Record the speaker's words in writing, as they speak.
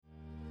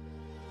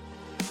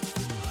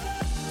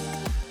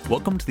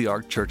Welcome to the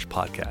Ark Church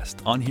podcast.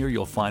 On here,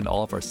 you'll find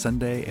all of our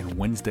Sunday and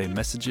Wednesday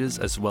messages,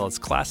 as well as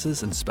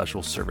classes and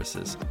special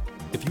services.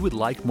 If you would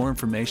like more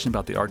information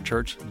about the Ark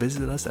Church,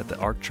 visit us at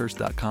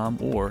thearkchurch.com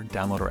or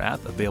download our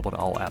app, available to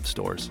all app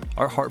stores.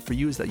 Our heart for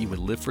you is that you would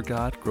live for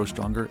God, grow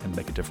stronger, and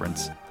make a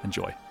difference.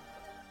 Enjoy.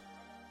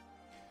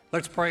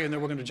 Let's pray, and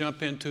then we're going to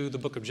jump into the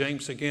book of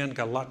James again.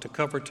 Got a lot to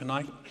cover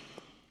tonight.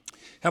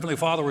 Heavenly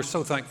Father, we're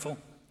so thankful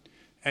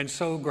and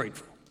so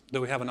grateful that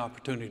we have an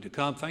opportunity to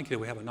come. Thank you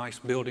that we have a nice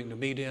building to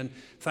meet in.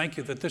 Thank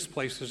you that this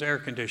place is air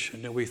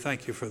conditioned, and we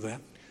thank you for that.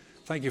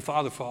 Thank you,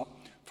 Father, for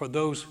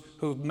those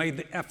who've made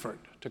the effort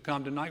to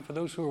come tonight, for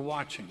those who are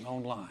watching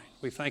online.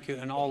 We thank you.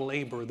 In all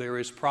labor there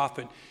is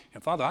profit.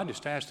 And Father, I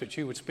just ask that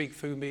you would speak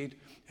through me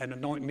and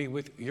anoint me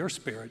with your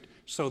Spirit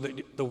so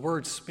that the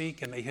words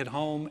speak and they hit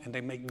home and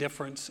they make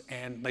difference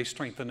and they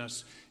strengthen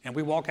us. And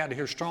we walk out of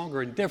here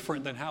stronger and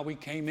different than how we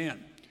came in.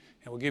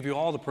 And we'll give you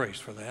all the praise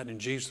for that. In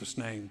Jesus'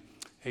 name,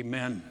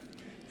 amen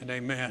and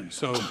amen.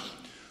 So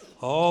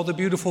all the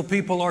beautiful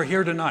people are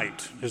here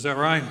tonight. Is that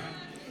right?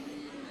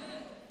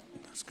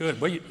 That's good.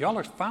 Well, y'all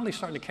are finally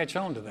starting to catch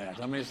on to that.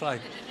 I mean, it's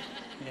like,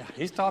 yeah,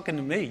 he's talking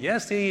to me.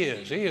 Yes, he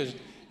is.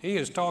 He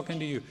is talking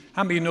to you.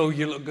 How many of you know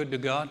you look good to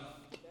God?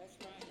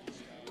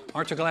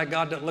 Aren't you glad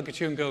God doesn't look at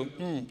you and go,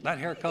 that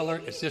hair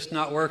color is just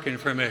not working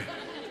for me?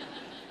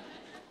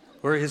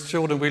 We're his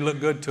children. We look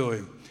good to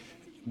him.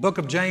 Book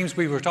of James,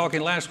 we were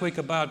talking last week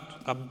about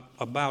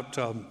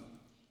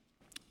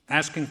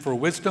asking for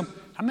wisdom.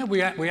 I mean,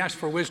 we asked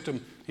for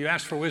wisdom. You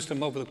asked for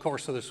wisdom over the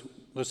course of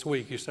this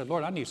week. You said,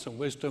 Lord, I need some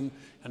wisdom,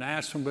 and I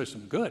asked for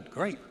wisdom. Good,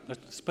 great.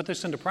 Let's put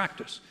this into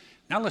practice.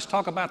 Now let's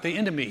talk about the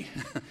enemy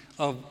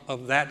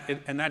of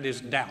that, and that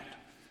is doubt.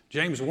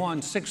 James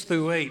 1, 6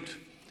 through 8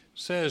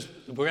 says,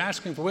 we're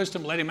asking for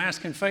wisdom, let him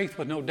ask in faith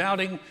with no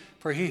doubting,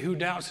 for he who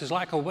doubts is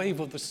like a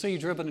wave of the sea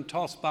driven and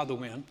tossed by the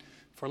wind.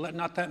 For let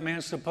not that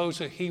man suppose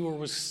that he will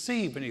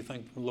receive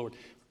anything from the Lord.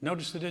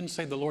 Notice it didn't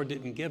say the Lord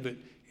didn't give it.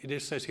 It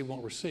just says he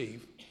won't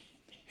receive.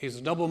 He's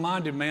a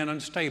double-minded man,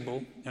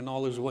 unstable in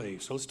all his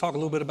ways. So let's talk a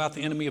little bit about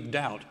the enemy of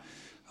doubt.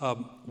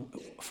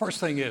 First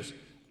thing is,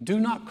 do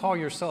not call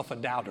yourself a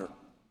doubter.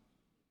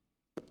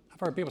 I've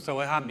heard people say,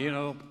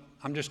 well,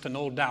 I'm just an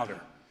old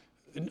doubter.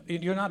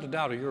 You're not a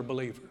doubter, you're a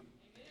believer.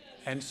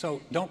 And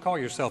so don't call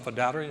yourself a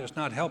doubter. It's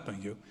not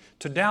helping you.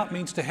 To doubt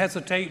means to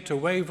hesitate, to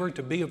waver,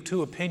 to be of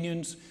two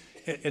opinions.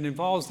 It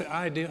involves the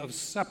idea of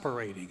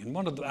separating.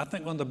 And I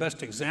think one of the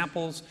best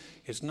examples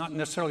is not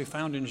necessarily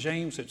found in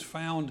James. It's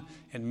found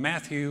in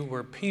Matthew,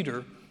 where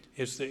Peter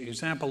is the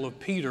example of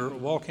Peter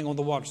walking on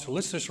the water. So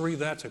let's just read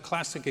that. It's a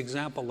classic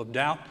example of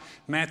doubt.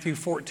 Matthew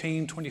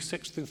 14,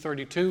 26 through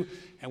 32.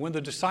 And when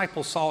the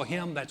disciples saw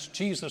him, that's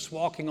Jesus,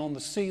 walking on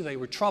the sea, they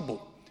were troubled.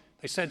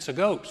 They said, it's a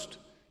ghost.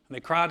 And they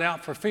cried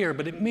out for fear.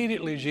 But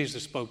immediately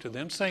Jesus spoke to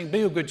them, saying,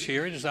 be of good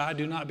cheer. It is I,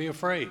 do not be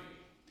afraid.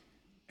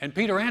 And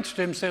Peter answered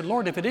him and said,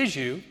 Lord, if it is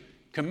you,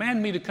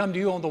 command me to come to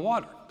you on the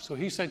water. So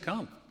he said,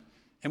 come.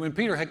 And when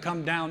Peter had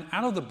come down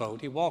out of the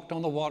boat, he walked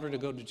on the water to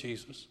go to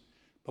Jesus.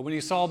 But when he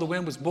saw the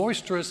wind was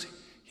boisterous,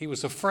 he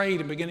was afraid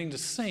and beginning to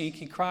sink.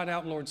 He cried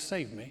out, Lord,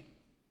 save me.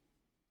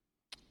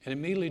 And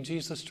immediately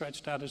Jesus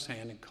stretched out his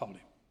hand and caught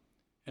him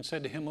and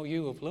said to him, O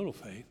you of little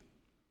faith,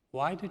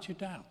 why did you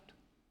doubt?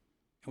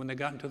 And when they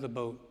got into the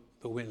boat,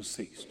 the wind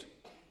ceased.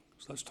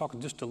 So let's talk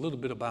just a little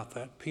bit about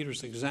that.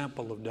 Peter's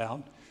example of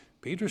doubt.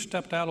 Peter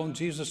stepped out on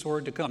Jesus'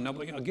 word to come. Now,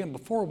 again,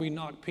 before we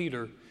knock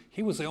Peter,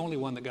 he was the only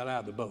one that got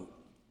out of the boat.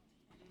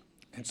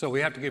 And so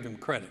we have to give him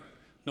credit.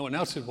 No one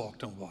else had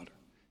walked on water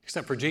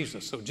except for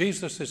Jesus. So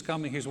Jesus is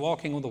coming. He's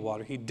walking on the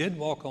water. He did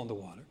walk on the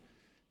water.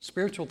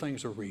 Spiritual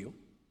things are real.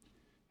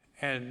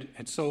 And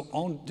so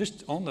on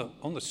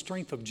the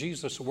strength of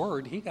Jesus'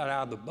 word, he got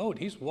out of the boat.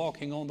 He's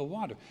walking on the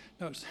water.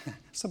 Now,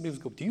 some people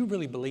go, do you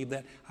really believe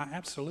that? I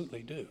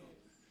absolutely do.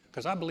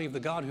 Because I believe the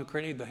God who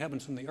created the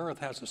heavens and the earth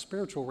has a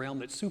spiritual realm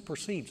that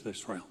supersedes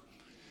this realm.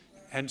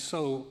 And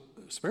so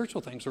spiritual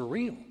things are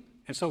real.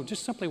 And so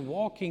just simply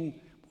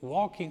walking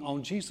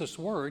on Jesus'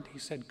 word, he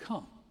said,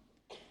 come.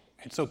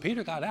 And so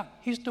Peter got out.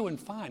 He's doing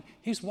fine.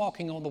 He's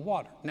walking on the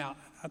water. Now,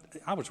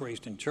 I was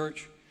raised in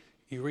church.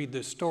 You read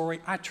this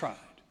story. I tried.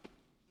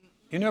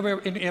 You never,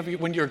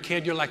 when you're a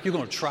kid, you're like, you're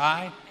going to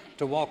try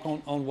to walk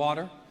on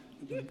water?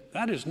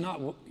 That is not,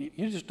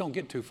 you just don't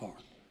get too far.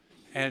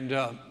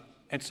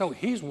 And so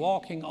he's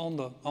walking on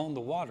the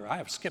water. I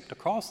have skipped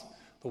across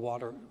the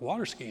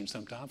water skiing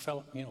sometimes,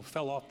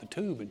 fell off the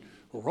tube and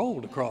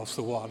rolled across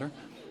the water.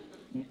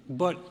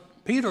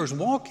 But Peter's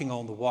walking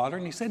on the water,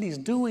 and he said he's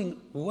doing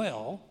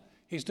well.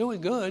 He's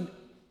doing good.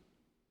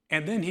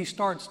 And then he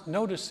starts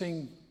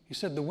noticing, he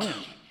said, the wind.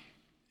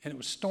 And it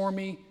was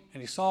stormy,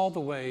 and he saw the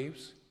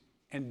waves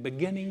and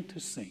beginning to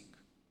sink.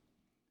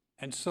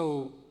 And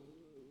so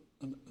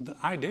the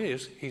idea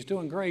is he's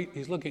doing great.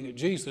 He's looking at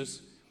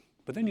Jesus.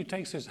 But then he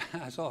takes his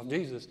eyes off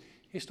Jesus.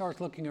 He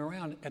starts looking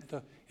around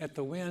at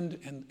the wind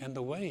and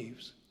the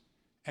waves,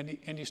 and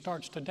he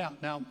starts to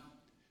doubt. Now,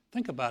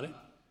 think about it.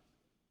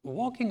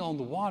 Walking on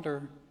the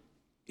water,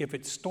 if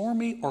it's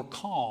stormy or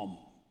calm,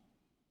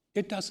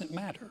 it doesn't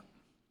matter.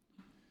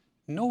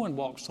 No one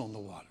walks on the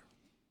water.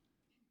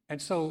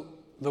 And so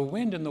the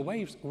wind and the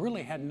waves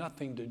really had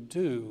nothing to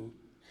do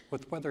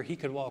with whether he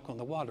could walk on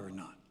the water or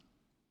not.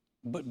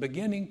 But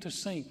beginning to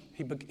sink,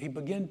 he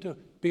began to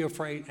be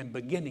afraid and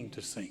beginning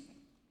to sink.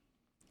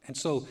 And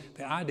so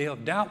the idea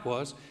of doubt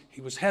was he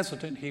was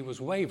hesitant, he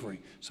was wavering.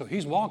 So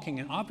he's walking,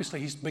 and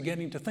obviously he's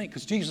beginning to think,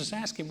 because Jesus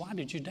asked him, why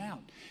did you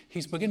doubt?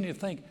 He's beginning to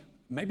think,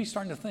 maybe he's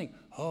starting to think,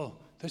 oh,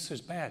 this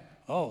is bad.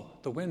 Oh,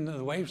 the wind and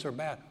the waves are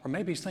bad. Or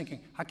maybe he's thinking,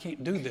 I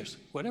can't do this.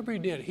 Whatever he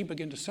did, he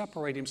began to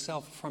separate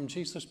himself from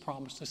Jesus'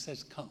 promise that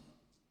says, come.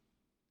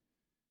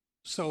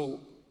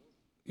 So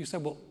you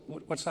said, well,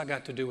 what's that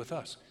got to do with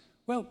us?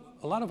 Well,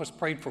 a lot of us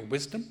prayed for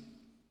wisdom.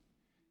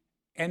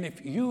 And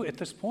if you, at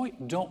this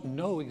point, don't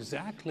know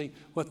exactly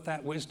what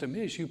that wisdom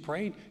is, you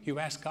prayed, you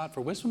asked God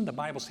for wisdom, the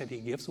Bible said he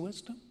gives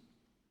wisdom.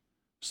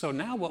 So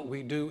now what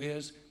we do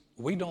is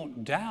we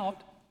don't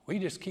doubt, we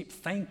just keep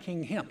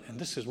thanking him. And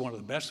this is one of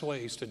the best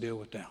ways to deal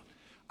with doubt.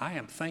 I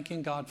am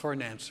thanking God for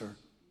an answer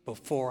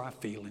before I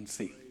feel and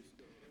see.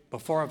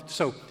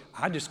 So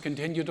I just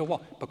continue to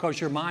walk, because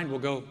your mind will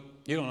go,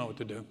 you don't know what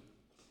to do.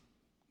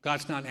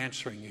 God's not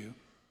answering you.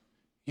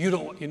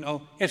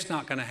 It's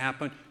not going to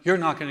happen. You're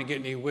not going to get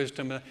any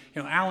wisdom.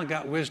 Alan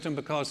got wisdom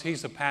because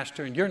he's a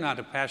pastor, and you're not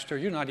a pastor.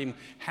 You're not even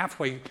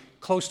halfway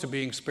close to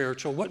being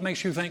spiritual. What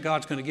makes you think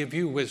God's going to give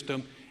you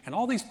wisdom? And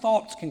all these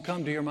thoughts can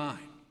come to your mind.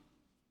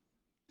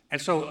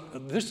 And so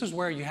this is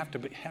where you have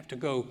to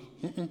go,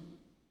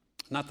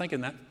 not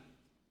thinking that.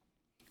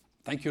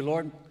 Thank you,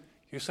 Lord.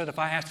 You said if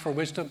I asked for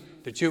wisdom,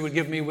 that you would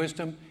give me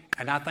wisdom.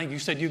 And I think you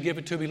said you give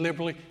it to me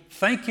liberally.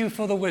 Thank you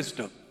for the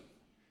wisdom.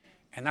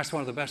 And that's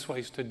one of the best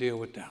ways to deal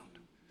with doubt.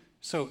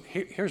 So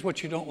here's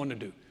what you don't want to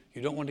do.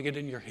 You don't want to get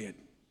in your head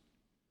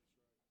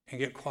and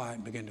get quiet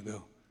and begin to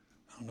go,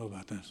 I don't know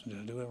about this. Did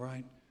I do it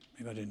right?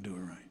 Maybe I didn't do it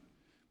right.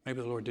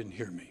 Maybe the Lord didn't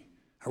hear me.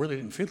 I really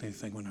didn't feel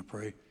anything when I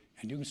prayed.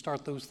 And you can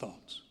start those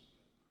thoughts.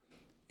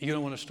 You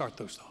don't want to start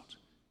those thoughts.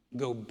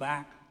 Go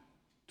back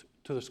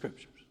to the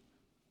scriptures.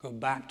 Go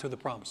back to the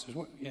promises.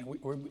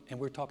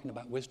 We're talking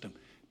about wisdom.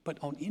 But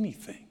on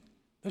anything,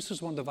 this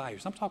is one of the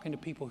values. I'm talking to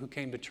people who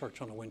came to church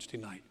on a Wednesday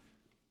night.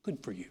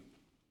 Good for you.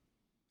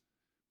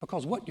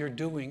 Because what you're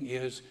doing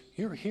is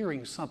you're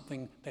hearing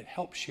something that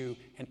helps you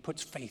and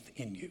puts faith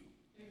in you.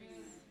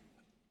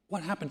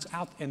 What happens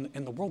out in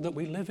the world that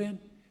we live in,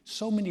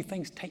 so many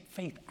things take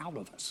faith out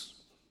of us.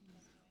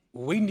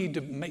 We need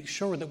to make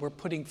sure that we're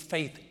putting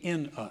faith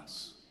in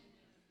us.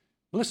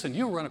 Listen,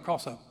 you'll run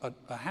across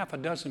a half a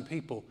dozen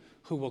people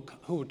who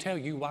will tell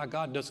you why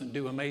God doesn't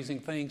do amazing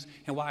things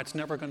and why it's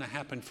never going to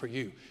happen for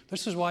you.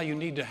 This is why you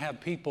need to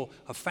have people,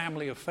 a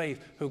family of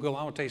faith, who go,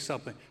 I want to tell you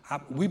something.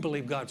 We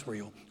believe God's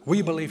real.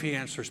 We believe he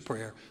answers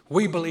prayer.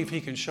 We believe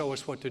he can show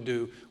us what to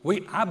do.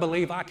 I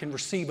believe I can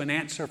receive an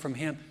answer from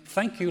him.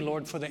 Thank you,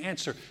 Lord, for the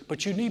answer.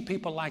 But you need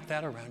people like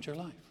that around your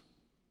life.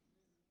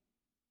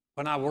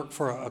 When I worked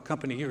for a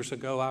company years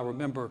ago, I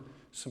remember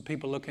some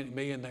people looking at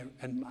me,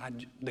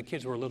 the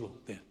kids were little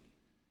then.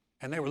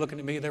 And they were looking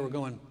at me, they were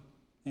going,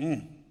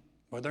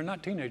 well, they're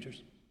not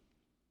teenagers.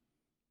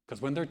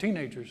 Because when they're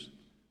teenagers,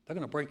 they're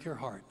going to break your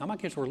heart. Now, my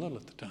kids were little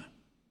at the time.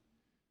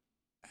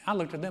 I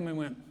looked at them and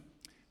went,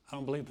 I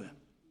don't believe that.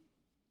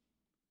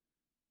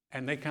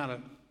 And they kind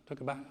of took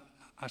about,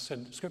 I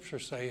said, the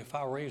scriptures say, if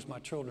I raise my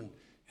children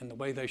in the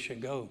way they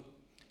should go,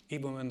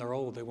 even when they're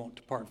old, they won't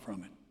depart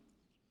from it.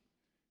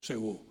 Say,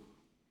 well,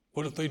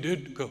 what if they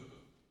did go?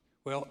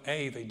 Well,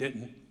 A, they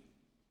didn't.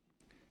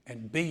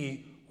 And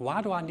B,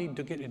 why do I need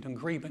to get in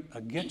agreement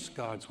against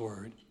God's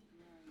word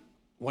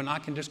when I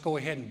can just go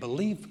ahead and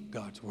believe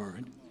God's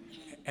word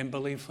and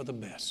believe for the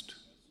best?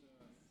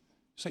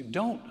 Say,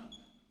 don't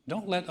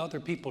let other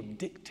people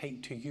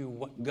dictate to you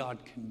what God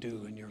can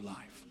do in your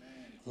life.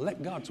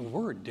 Let God's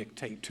word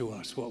dictate to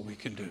us what we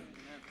can do.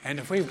 And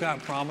if we've got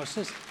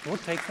promises, we'll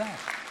take that.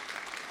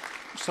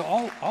 So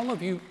all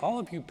of you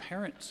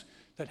parents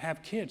that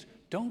have kids,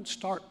 don't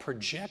start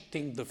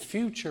projecting the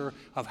future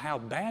of how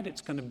bad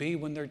it's going to be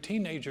when they're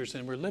teenagers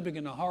and we're living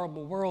in a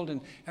horrible world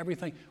and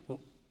everything. Well,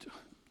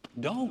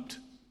 don't.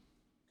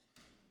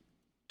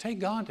 Take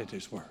God at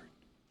his word.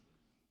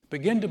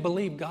 Begin to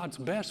believe God's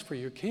best for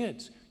your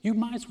kids. You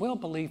might as well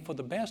believe for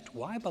the best.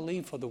 Why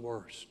believe for the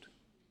worst?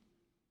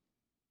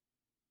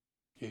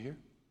 You hear?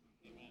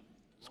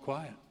 It's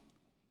quiet.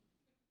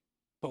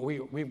 But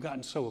we've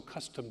gotten so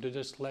accustomed to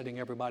just letting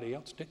everybody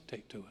else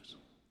dictate to us.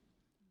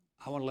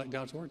 I want to let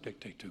God's word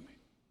dictate to me.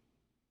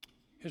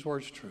 His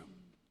word's true.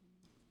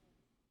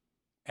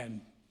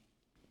 And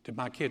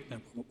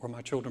were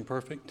my children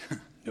perfect?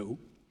 No.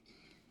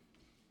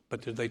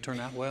 But did they turn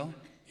out well?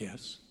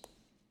 Yes.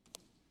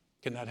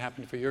 Can that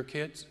happen for your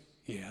kids?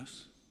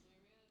 Yes.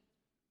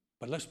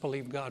 But let's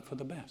believe God for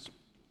the best,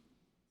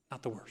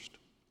 not the worst.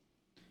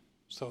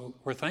 So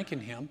we're thanking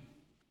him.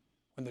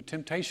 When the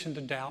temptation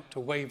to doubt, to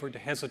waver, to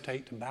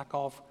hesitate, to back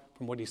off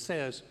from what he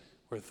says,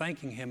 we're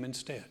thanking him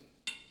instead.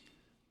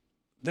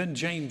 Then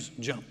James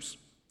jumps.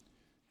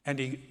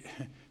 And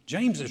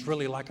James is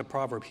really like a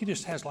proverb. He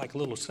just has like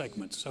little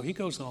segments. So he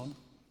goes on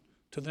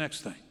to the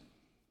next thing.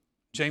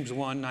 James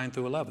 1, 9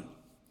 through 11.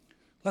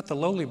 Let the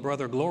lowly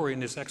brother glory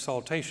in his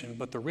exaltation,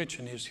 but the rich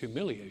in his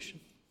humiliation.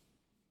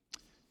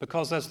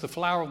 Because as the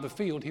flower of the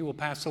field, he will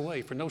pass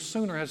away. For no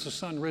sooner has the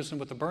sun risen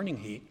with a burning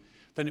heat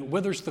than it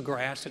withers the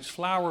grass, its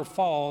flower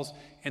falls,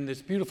 and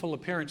its beautiful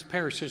appearance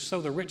perishes.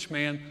 So the rich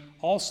man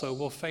also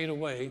will fade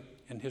away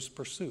in his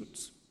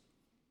pursuits.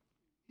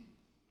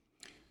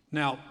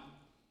 Now,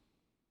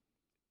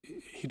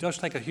 he does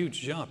take a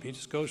huge jump. He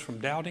just goes from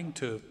doubting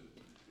to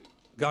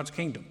God's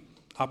kingdom,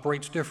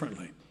 operates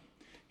differently.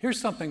 Here's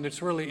something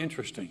that's really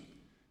interesting.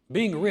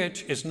 Being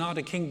rich is not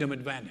a kingdom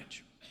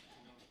advantage.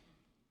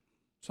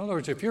 So in other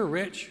words, if you're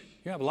rich,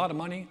 you have a lot of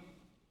money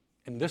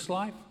in this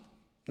life,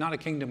 not a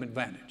kingdom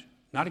advantage.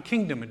 Not a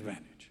kingdom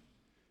advantage.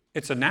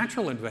 It's a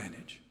natural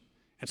advantage.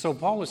 And so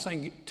Paul is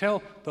saying,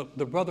 tell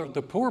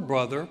the poor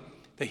brother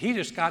that he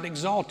just got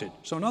exalted.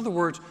 So in other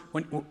words,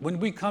 when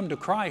we come to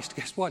Christ,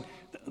 guess what?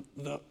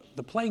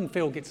 The playing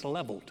field gets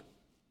leveled.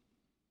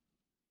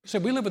 So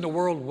we live in a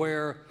world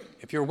where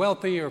if you're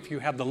wealthy or if you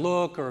have the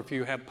look or if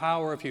you have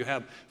power, if you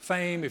have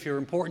fame, if you're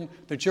important,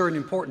 that you're an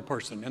important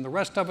person. And the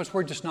rest of us,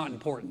 we're just not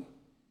important.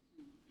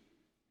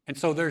 And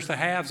so there's the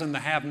haves and the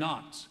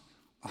have-nots.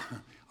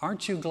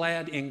 Aren't you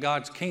glad in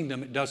God's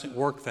kingdom it doesn't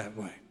work that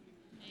way?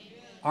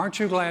 Aren't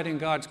you glad in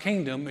God's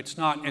kingdom it's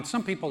not? And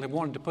some people have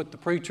wanted to put the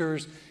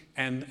preachers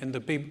and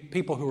the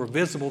people who are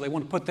visible, they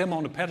want to put them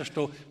on a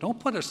pedestal. Don't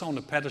put us on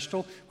a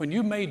pedestal. When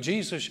you made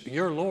Jesus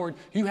your Lord,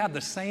 you have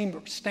the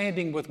same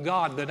standing with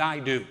God that I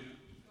do.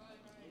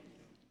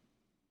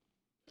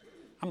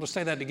 I'm going to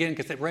say that again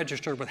because it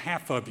registered with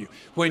half of you.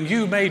 When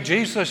you made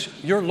Jesus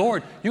your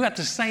Lord, you have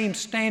the same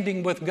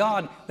standing with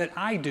God that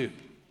I do.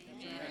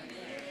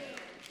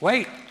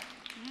 Wait,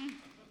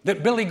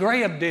 that Billy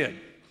Graham did.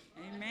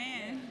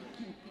 Amen.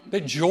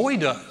 That Joy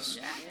does.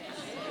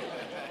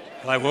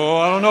 Like, well,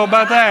 I don't know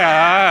about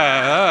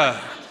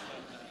that.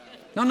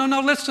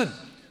 No, listen.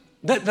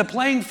 The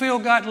playing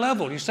field got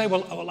leveled. You say,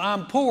 well,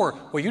 I'm poor.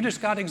 Well, you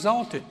just got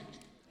exalted.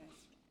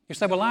 You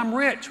say, well, I'm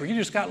rich. Well, you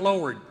just got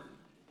lowered.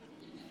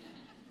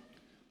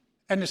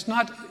 And it's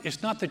not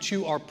that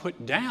you are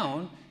put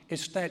down.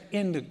 It's that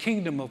in the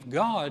kingdom of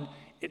God,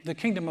 the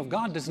kingdom of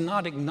God does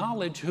not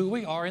acknowledge who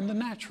we are in the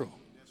natural.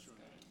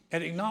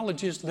 It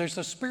acknowledges there's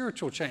a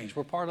spiritual change.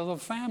 We're part of the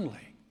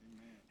family.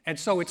 And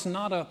so it's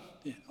not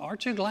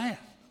aren't you glad?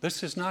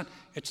 It's not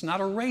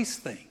a race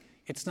thing.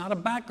 It's not a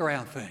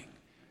background thing.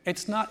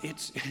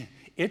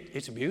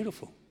 It's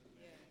beautiful.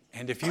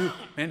 And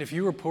if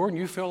you were poor and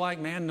you feel like,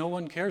 man, no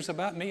one cares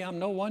about me, I'm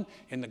no one,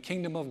 in the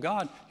kingdom of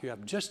God, you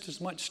have just as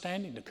much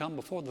standing to come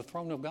before the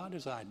throne of God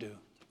as I do.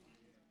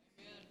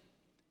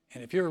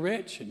 And if you're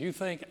rich and you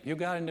think you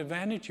got an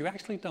advantage, you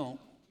actually don't.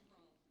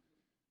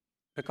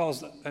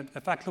 Because, in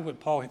fact, look what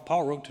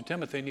Paul wrote to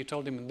Timothy, and he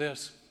told him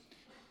this.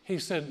 He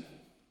said,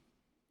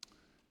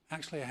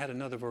 actually, I had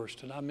another verse.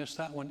 Did I miss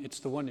that one? It's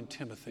the one in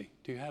Timothy.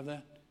 Do you have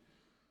that?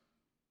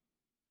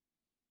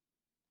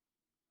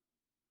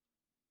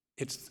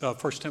 It's 1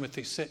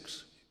 Timothy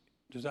 6.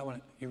 Does that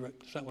one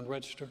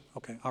register?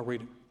 Okay, I'll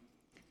read it.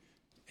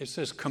 It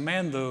says,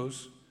 command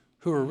those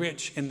who are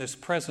rich in this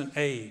present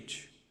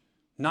age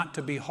not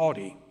to be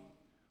haughty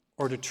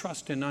or to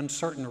trust in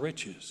uncertain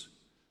riches,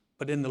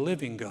 but in the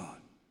living God,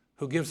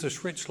 who gives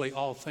us richly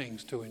all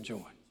things to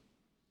enjoy.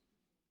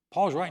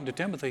 Paul's writing to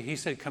Timothy. He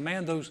said,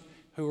 command those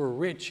who are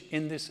rich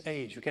in this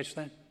age. You catch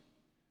that?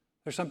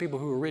 There's some people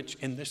who are rich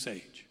in this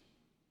age.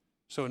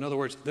 So in other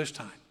words, this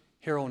time,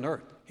 here on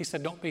earth. He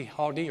said, don't be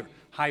haughty or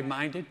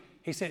high-minded.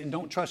 He said,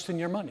 don't trust in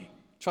your money.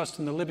 Trust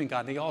in the living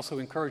God. And he also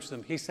encouraged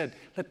them. He said,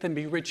 let them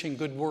be rich in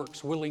good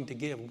works, willing to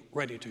give,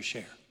 ready to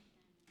share.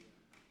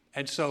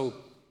 And so,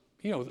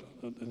 the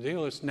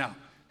deal is now,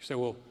 you say,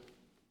 well,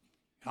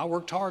 I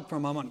worked hard for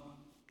a moment.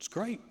 It's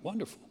great,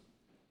 wonderful.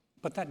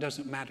 But that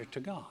doesn't matter to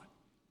God.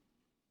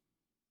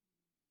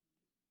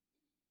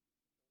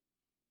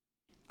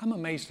 I'm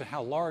amazed at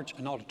how large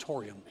an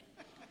auditorium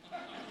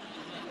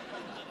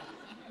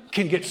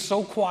can get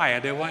so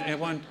quiet at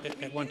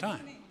one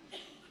time.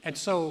 And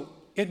so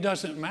it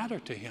doesn't matter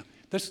to him.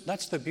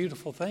 That's the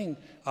beautiful thing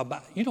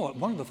about,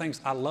 one of the things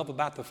I love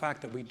about the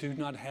fact that we do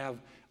not have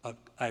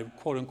a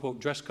quote-unquote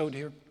dress code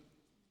here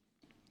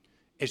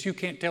is you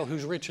can't tell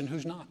who's rich and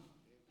who's not.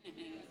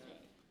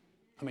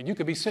 I mean, you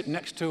could be sitting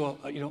next to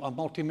a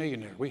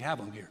multimillionaire. We have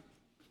them here.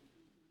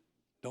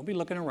 Don't be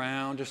looking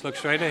around. Just look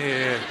straight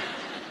ahead.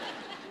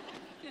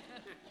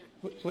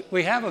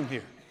 We have them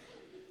here.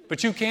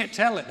 But you can't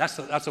tell it. That's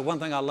the one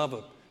thing I love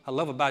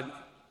about,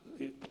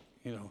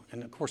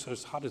 and of course,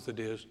 as hot as it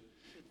is,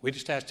 we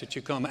just ask that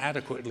you come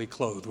adequately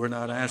clothed. We're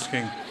not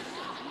asking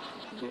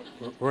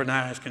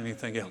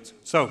anything else.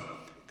 So,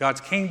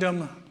 God's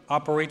kingdom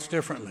operates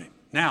differently.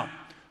 Now,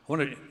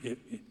 if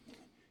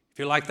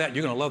you like that,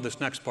 you're going to love this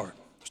next part.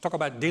 Let's talk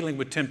about dealing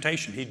with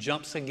temptation. He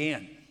jumps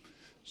again.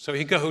 So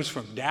he goes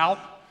from doubt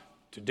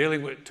to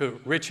dealing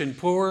to rich and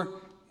poor.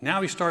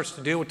 Now he starts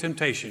to deal with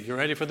temptation. You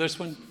ready for this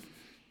one?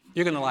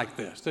 You're going to like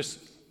this.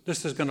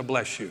 This is going to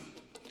bless you.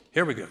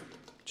 Here we go.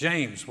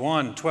 James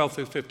 1:12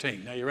 through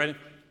 15. Now you ready?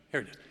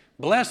 Here it is.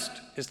 Blessed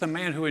is the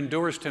man who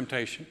endures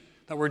temptation.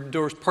 That word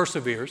endures,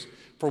 perseveres.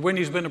 For when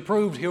he's been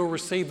approved, he'll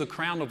receive the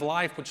crown of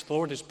life which the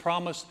Lord has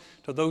promised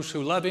to those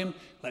who love him.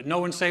 Let no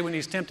one say when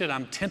he's tempted,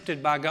 I'm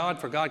tempted by God,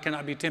 for God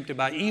cannot be tempted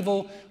by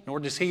evil, nor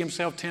does he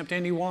himself tempt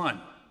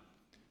anyone.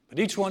 But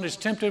each one is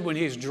tempted when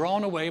he is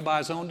drawn away by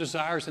his own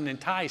desires and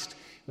enticed.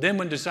 Then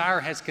when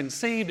desire has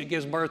conceived, it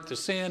gives birth to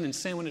sin, and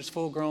sin, when it's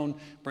full grown,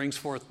 brings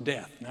forth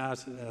death. Now,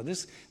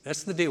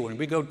 that's the deal. When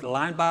we go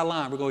line by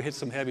line, we're going to hit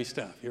some heavy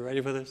stuff. You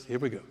ready for this? Here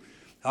we go.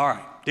 All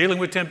right, dealing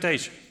with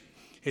temptation.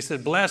 He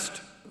said,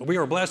 we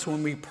are blessed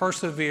when we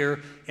persevere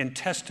in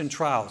tests and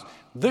trials.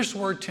 This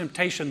word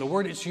temptation, the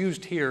word it's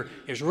used here,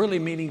 is really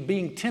meaning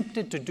being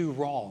tempted to do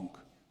wrong.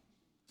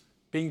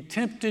 Being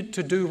tempted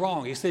to do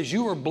wrong. He says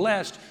you are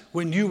blessed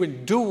when you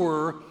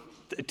endure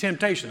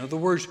temptation. In other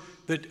words,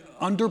 that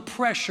under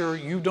pressure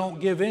you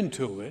don't give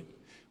into it.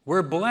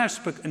 We're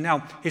blessed.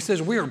 Now, he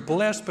says we are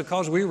blessed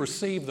because we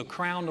receive the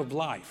crown of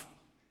life.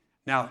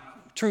 Now,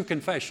 true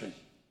confession,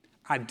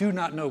 I do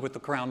not know what the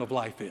crown of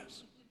life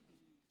is.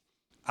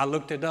 I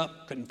looked it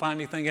up, couldn't find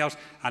anything else.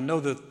 I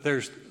know that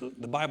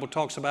the Bible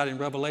talks about in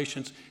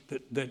Revelations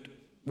that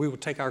we will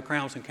take our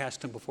crowns and cast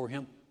them before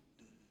him.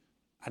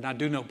 And I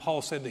do know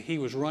Paul said that he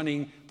was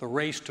running the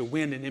race to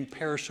win an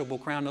imperishable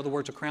crown. In other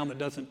words, a crown that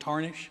doesn't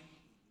tarnish.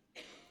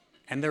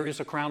 And there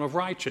is a crown of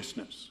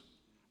righteousness.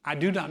 I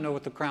do not know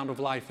what the crown of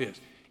life is.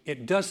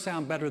 It does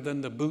sound better than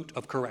the boot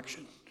of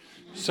correction.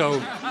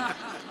 So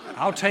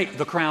I'll take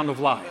the crown of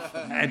life.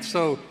 And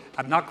so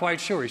I'm not quite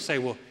sure. You say,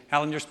 well,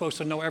 Alan, you're supposed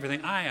to know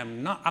everything. I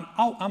am not.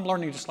 I'm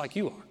learning just like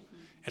you are.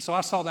 And so I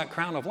saw that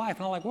crown of life,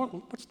 and I'm like,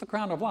 what's the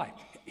crown of life?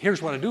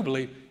 Here's what I do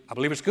believe. I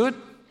believe it's good.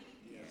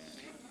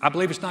 I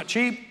believe it's not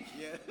cheap.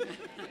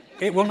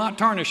 It will not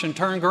tarnish and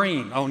turn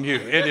green on you.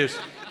 It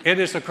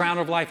is the crown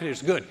of life. It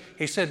is good.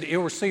 He said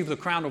he'll receive the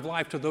crown of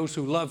life to those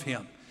who love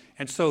him.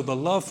 And so the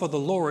love for the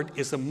Lord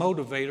is a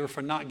motivator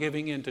for not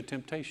giving in to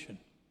temptation.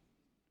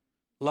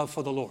 Love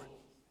for the Lord.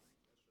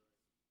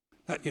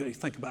 You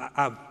think about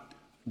it.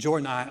 Joy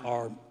and I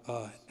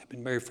have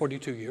been married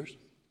 42 years,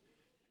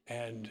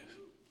 and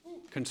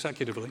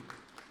consecutively.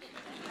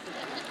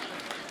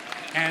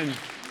 And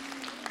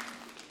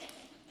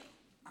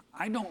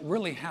I don't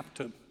really have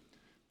to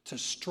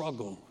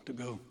struggle to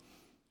go,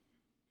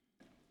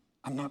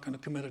 I'm not going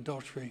to commit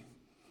adultery.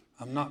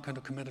 I'm not going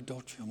to commit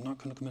adultery. I'm not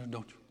going to commit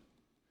adultery.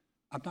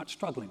 I'm not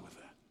struggling with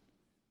that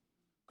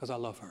because I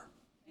love her.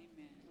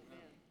 Amen.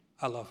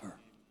 I love her.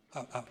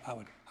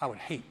 I would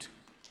hate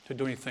to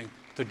do anything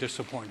to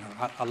disappoint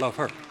her. I love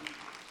her.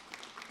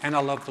 And I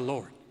love the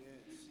Lord.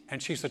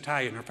 And she's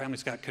Italian. Her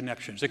family's got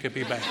connections. It could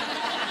be bad.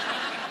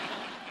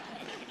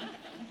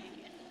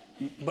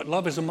 But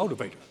love is a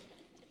motivator.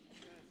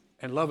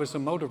 And love is a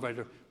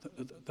motivator.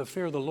 The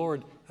fear of the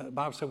Lord, the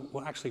Bible said,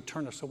 will actually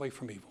turn us away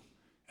from evil.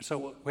 And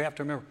so we have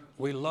to remember,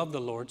 we love the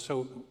Lord,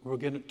 so we're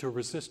going to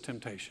resist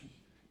temptation.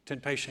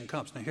 Temptation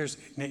comes. Now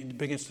he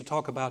begins to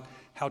talk about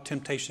how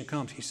temptation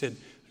comes. He said,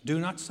 do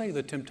not say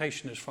the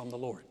temptation is from the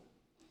Lord.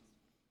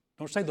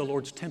 Don't say the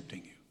Lord's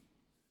tempting you.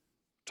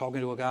 Talking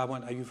to a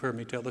guy, you've heard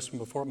me tell this one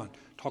before, I'm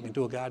talking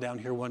to a guy down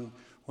here one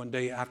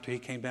day after he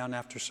came down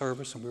after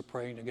service, and we were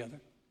praying together.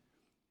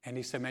 And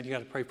he said, man, you got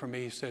to pray for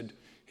me.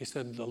 He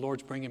said, the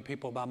Lord's bringing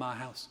people by my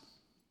house.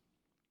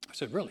 I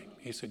said, really?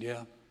 He said,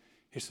 yeah.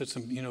 He said,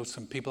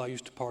 some people I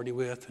used to party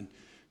with, and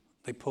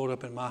they pulled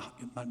up in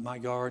my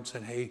yard and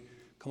said, hey,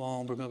 come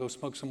on, we're going to go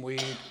smoke some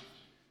weed.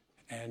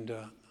 And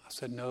I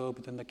said, no,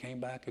 but then they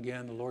came back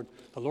again.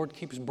 The Lord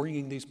keeps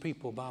bringing these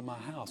people by my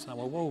house. And I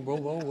went,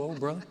 whoa,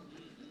 brother.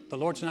 The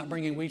Lord's not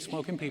bringing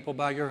weed-smoking people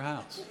by your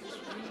house.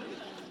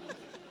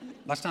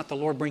 That's not the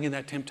Lord bringing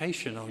that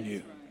temptation on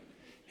you.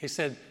 He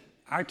said,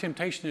 our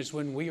temptation is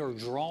when we are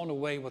drawn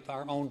away with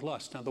our own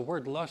lust. Now, the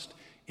word lust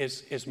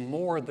is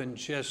more than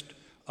just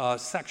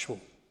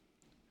sexual.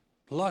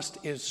 Lust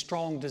is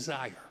strong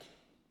desire.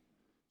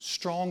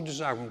 Strong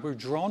desire. When we're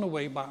drawn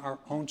away by our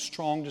own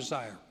strong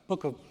desire.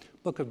 Book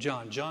of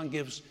John. John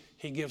gives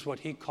what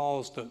he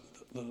calls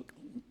the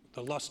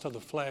lust of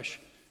the flesh.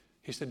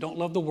 He said, don't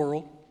love the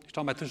world. He's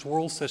talking about this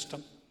world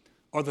system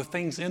or the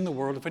things in the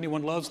world. If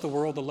anyone loves the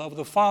world, the love of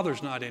the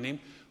Father's not in him.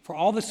 For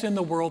all that's in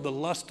the world, the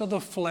lust of the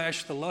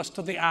flesh, the lust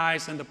of the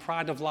eyes, and the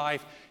pride of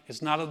life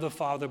is not of the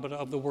Father, but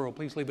of the world.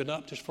 Please leave it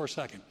up just for a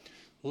second.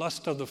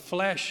 Lust of the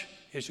flesh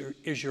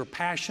is your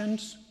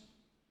passions.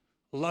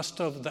 Lust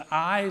of the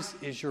eyes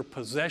is your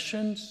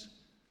possessions.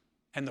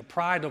 And the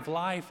pride of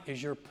life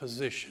is your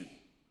position.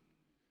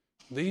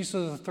 These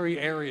are the three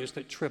areas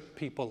that trip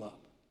people up.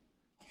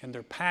 In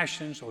their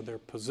passions or their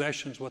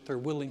possessions, what they're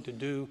willing to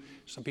do.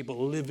 Some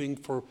people living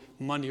for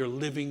money or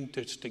living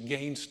to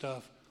gain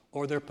stuff.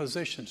 Or their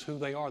positions, who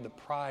they are, the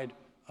pride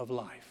of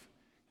life.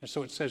 And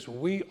so it says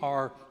we're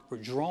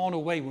drawn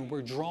away. When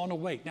we're drawn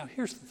away. Now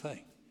here's the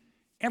thing.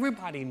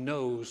 Everybody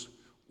knows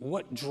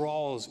what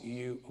draws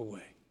you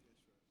away.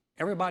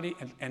 Everybody,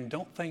 and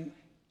don't think,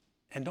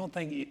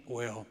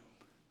 well,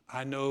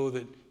 I know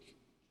that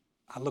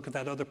I look at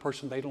that other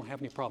person, they don't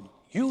have any problem.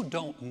 You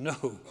don't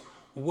know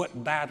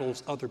what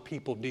battles other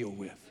people deal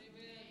with.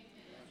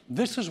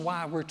 This is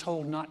why we're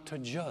told not to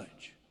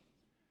judge.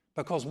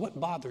 Because what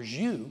bothers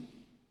you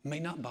may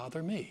not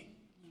bother me.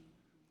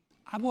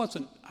 I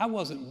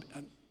wasn't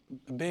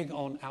big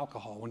on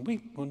alcohol.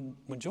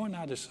 When Joy and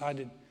I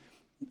decided,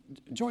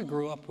 Joy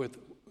grew up with,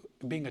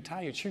 being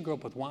Italian, she grew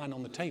up with wine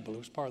on the table. It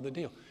was part of the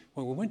deal.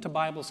 When we went to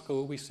Bible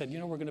school, we said,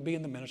 we're going to be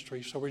in the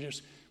ministry, so we're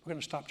going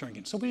to stop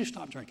drinking. So we just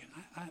stopped drinking.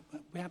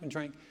 We haven't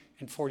drank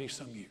in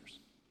 40-some years.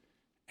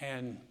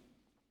 And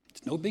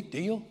it's no big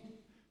deal.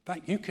 In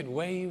fact, you could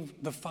wave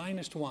the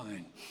finest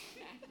wine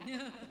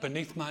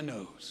beneath my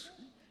nose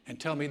and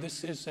tell me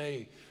this is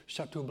a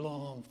Chateau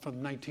Blanc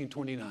from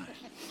 1929.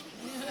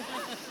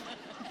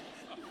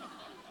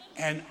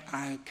 And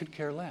I could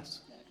care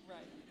less.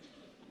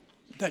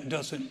 That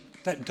doesn't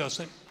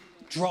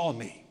draw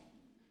me,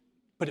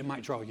 but it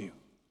might draw you.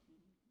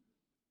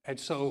 And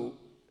so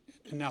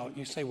now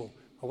you say, well,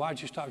 why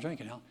did you stop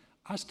drinking? Now,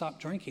 I stopped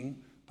drinking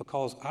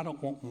because I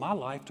don't want my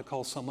life to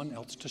cause someone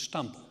else to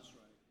stumble.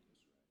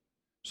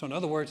 So in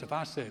other words, if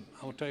I said,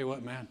 I'll tell you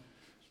what, man,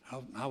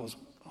 I was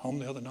home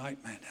the other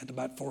night, man, had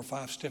about 4 or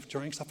 5 stiff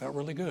drinks. I felt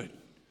really good.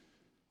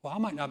 Well,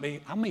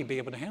 I may be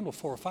able to handle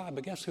 4 or 5,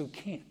 but guess who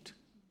can't?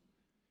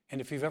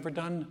 And if you've ever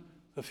done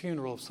the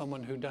funeral of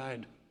someone who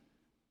died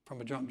from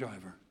a drunk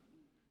driver,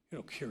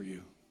 it'll cure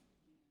you.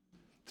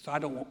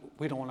 So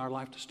we don't want our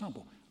life to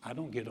stumble. I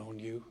don't get on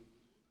you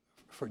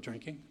for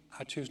drinking.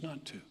 I choose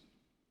not to.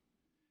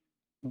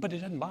 But it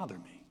doesn't bother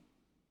me.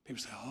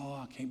 People say,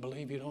 I can't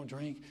believe you don't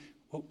drink.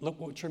 Well, look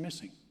what you're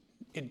missing.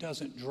 It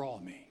doesn't draw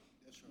me.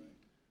 That's right.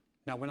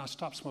 Now, when I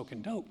stopped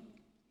smoking dope,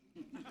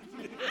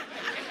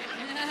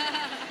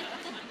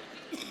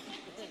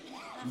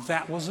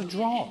 that was a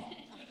draw.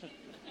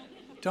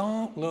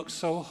 Don't look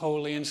so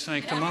holy and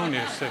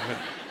sanctimonious.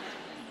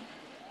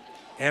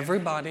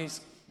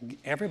 Everybody's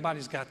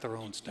got their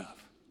own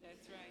stuff.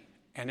 That's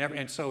right.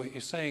 And so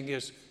he's saying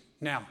is,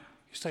 now,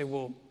 you say,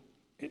 well,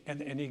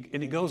 and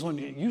he goes on,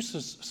 he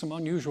uses some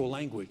unusual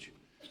language.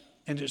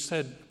 And it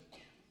said,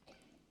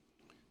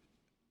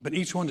 but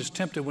each one is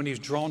tempted when he's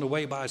drawn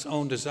away by his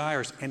own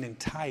desires and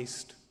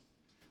enticed.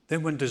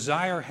 Then when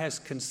desire has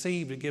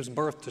conceived, it gives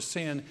birth to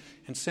sin,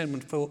 and sin,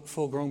 when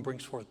full grown,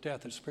 brings forth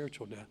death, and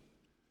spiritual death.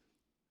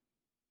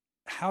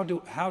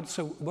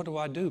 So what do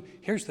I do?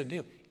 Here's the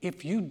deal.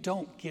 If you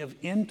don't give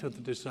in to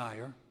the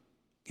desire,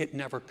 it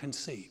never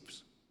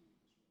conceives.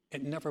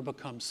 It never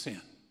becomes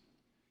sin.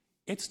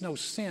 It's no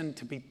sin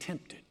to be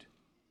tempted.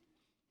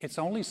 It's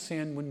only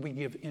sin when we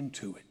give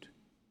into it.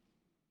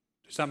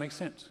 Does that make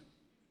sense?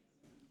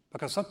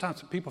 Because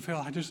sometimes people feel,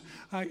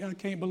 I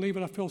can't believe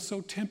it. I feel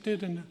so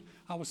tempted, and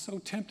I was so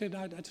tempted.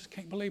 I just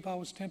can't believe I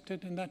was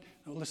tempted. And that.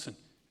 No, listen,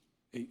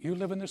 you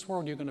live in this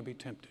world, you're going to be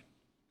tempted.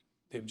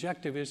 The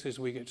objective is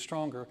we get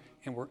stronger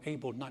and we're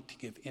able not to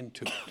give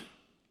into it.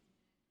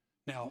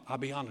 Now, I'll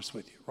be honest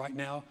with you. Right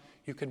now,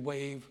 you could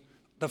wave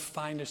the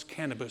finest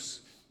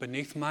cannabis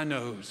beneath my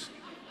nose.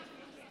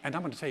 And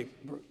I'm going to tell you,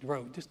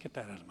 bro, just get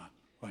that out of my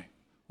way.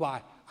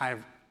 Why?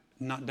 I've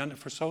not done it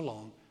for so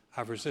long.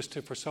 I've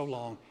resisted for so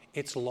long.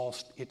 It's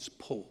lost its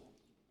pull.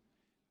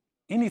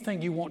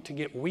 Anything you want to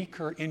get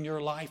weaker in your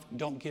life,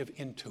 don't give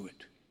into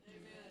it.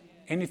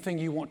 Amen. Anything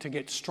you want to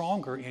get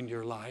stronger in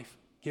your life,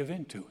 give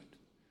into it.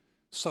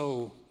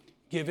 So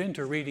give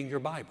into reading your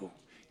Bible.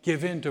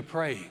 Give into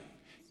praying.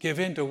 Give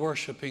into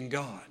worshiping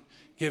God.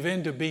 Give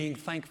into being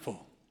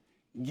thankful.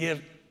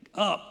 Give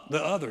up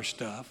the other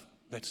stuff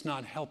that's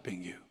not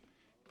helping you.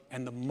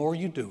 And the more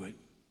you do it,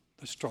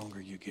 the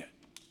stronger you get.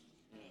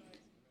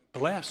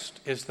 Blessed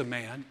is the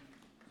man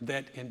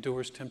that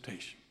endures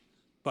temptation.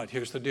 But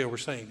here's the deal we're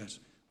saying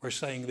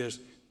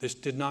this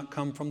did not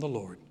come from the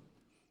Lord.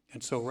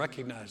 And so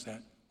recognize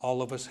that.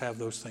 All of us have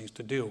those things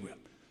to deal with.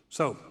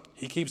 So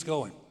he keeps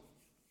going.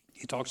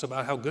 He talks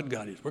about how good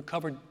God is. We're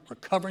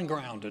covering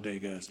ground today,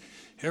 guys.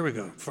 Here we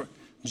go. For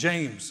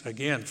James,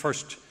 again,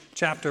 first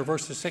chapter,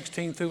 verses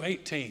 16 through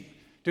 18.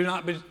 Do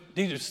not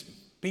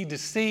be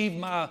deceived,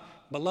 my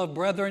beloved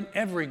brethren.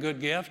 Every good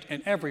gift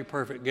and every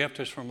perfect gift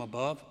is from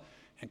above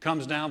and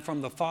comes down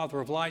from the Father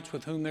of lights,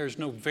 with whom there is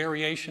no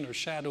variation or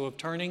shadow of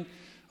turning.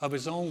 Of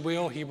his own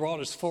will he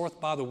brought us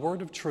forth by the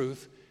word of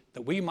truth,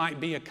 that we might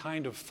be a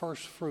kind of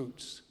first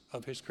fruits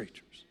of his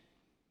creatures.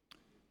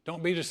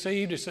 Don't be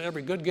deceived. It's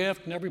every good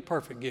gift and every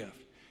perfect gift.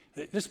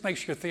 This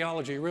makes your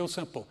theology real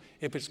simple.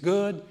 If it's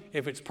good,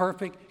 if it's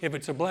perfect, if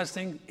it's a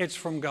blessing, it's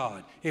from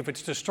God. If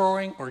it's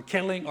destroying or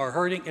killing or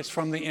hurting, it's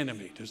from the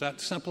enemy. Does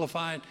that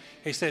simplify it?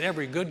 He said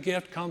every good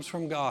gift comes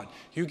from God.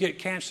 You get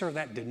cancer,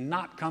 that did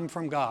not come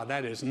from God.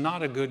 That is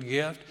not a good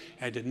gift.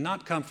 It did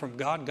not come from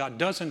God. God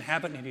doesn't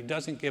have it, and he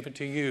doesn't give it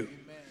to you.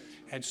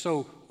 And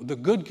so the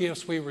good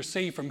gifts we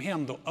receive from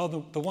him,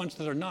 the ones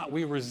that are not,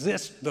 we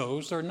resist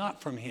those. They're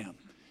not from him.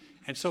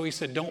 And so he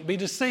said, don't be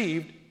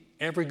deceived.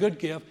 Every good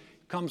gift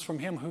comes from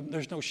him who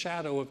there's no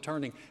shadow of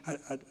turning.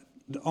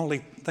 The only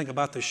thing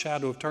about the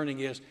shadow of turning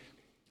is,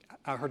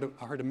 I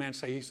heard a man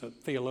say, he's a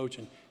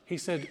theologian. He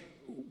said,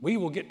 we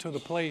will get to the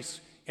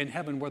place in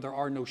heaven where there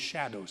are no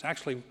shadows.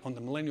 Actually, on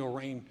the millennial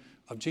reign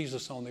of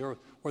Jesus on the earth,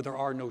 where there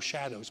are no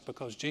shadows,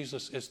 because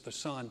Jesus is the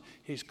Son.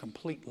 He's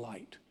complete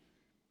light.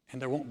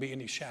 and there won't be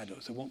any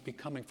shadows. It won't be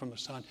coming from the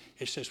sun.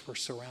 It's just we're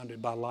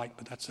surrounded by light,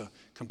 but that's a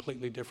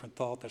completely different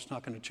thought. That's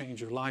not going to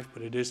change your life,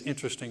 but it is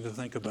interesting to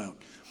think about.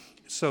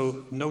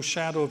 So no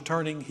shadow of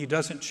turning. He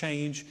doesn't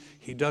change.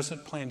 He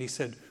doesn't plan. He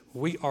said,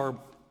 we are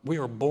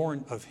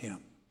born of him.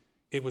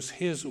 It was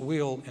his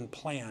will and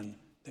plan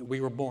that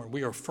we were born.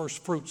 We are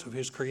first fruits of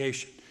his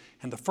creation.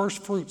 And the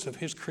first fruits of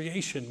his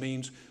creation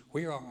means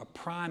we are a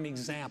prime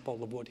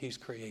example of what he's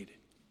created.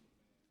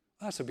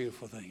 That's a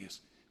beautiful thing.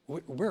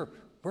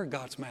 We're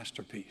God's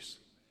masterpiece.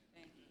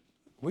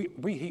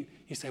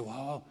 He say,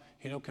 well,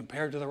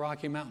 compared to the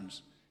Rocky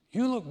Mountains,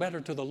 you look better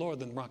to the Lord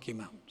than the Rocky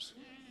Mountains.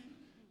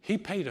 He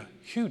paid a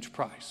huge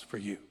price for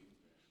you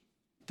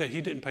that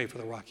he didn't pay for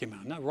the Rocky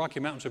Mountains. Now, Rocky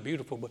Mountains are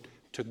beautiful, but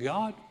to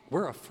God,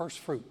 we're a first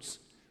fruits.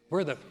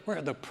 We're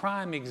the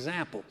prime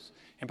examples.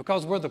 And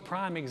because we're the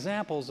prime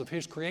examples of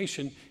his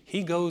creation,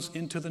 he goes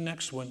into the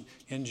next one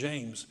in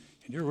James.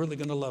 And you're really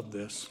going to love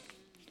this.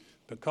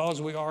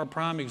 Because we are a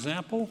prime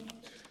example,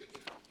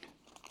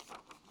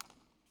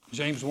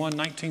 James 1,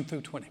 19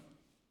 through 20.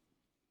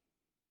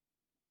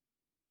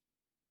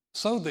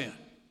 So then,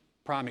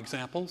 prime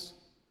examples,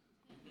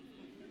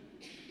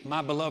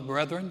 my beloved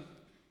brethren,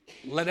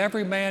 let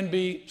every man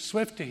be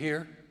swift to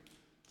hear,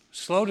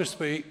 slow to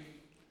speak,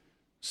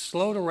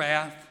 slow to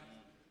wrath,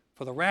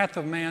 for the wrath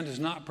of man does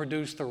not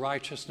produce the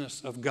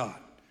righteousness of God.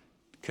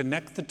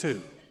 Connect the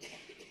two.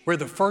 We're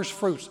the first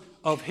fruits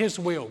of his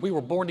will. We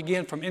were born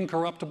again from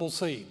incorruptible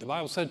seed. The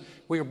Bible said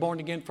we are born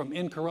again from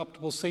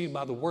incorruptible seed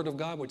by the word of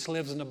God, which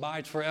lives and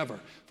abides forever.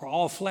 For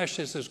all flesh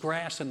is as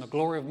grass, and the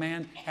glory of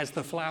man as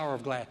the flower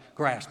of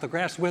grass. The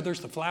grass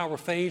withers, the flower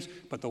fades,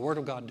 but the word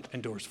of God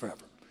endures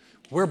forever.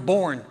 We're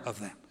born of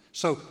them.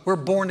 So we're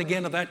born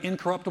again of that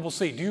incorruptible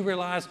seed. Do you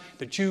realize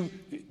that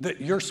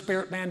your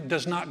spirit man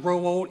does not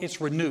grow old? It's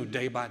renewed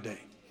day by day.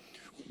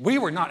 We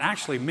were not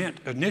actually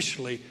meant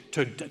initially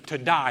to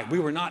die. We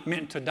were not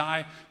meant to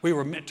die. We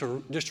were meant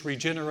to just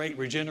regenerate.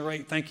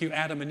 Thank you,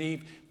 Adam and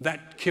Eve.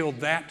 That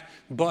killed that.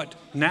 But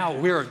now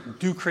we're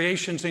new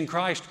creations in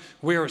Christ.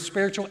 We're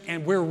spiritual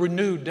and we're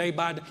renewed day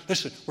by day.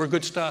 Listen, we're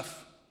good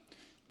stuff.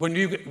 When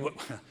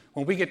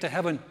we get to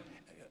heaven,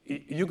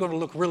 you're going to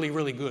look really,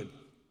 really good.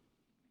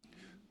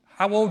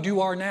 How old you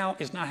are now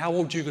is not how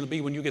old you're going to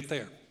be when you get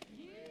there.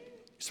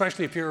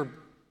 Especially if you're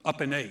up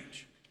in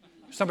age.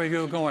 Some of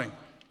you are going,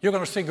 you're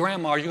going to see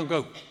grandma, you're going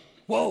to go,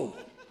 whoa,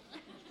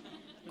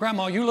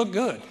 grandma, you look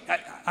good.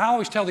 I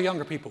always tell the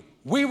younger people,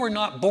 we were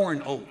not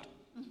born old.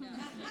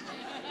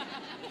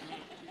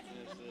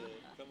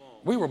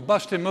 We were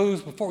busting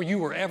moves before you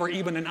were ever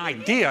even an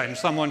idea in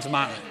someone's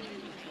mind.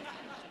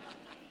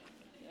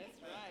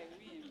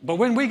 But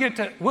when we get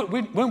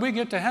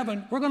to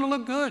heaven, we're going to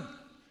look good.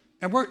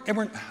 And we're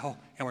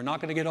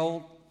not going to get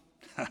old.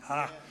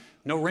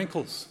 No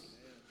wrinkles.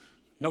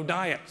 No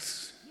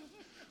diets.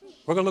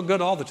 We're going to look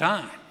good all the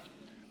time.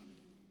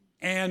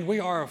 And we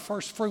are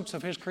first fruits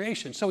of his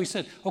creation. So he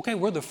said, okay,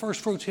 we're the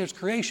first fruits of his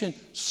creation.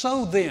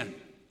 So then,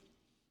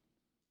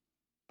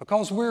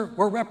 because we're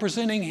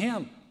representing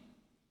him,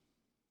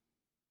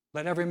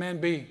 let every man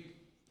be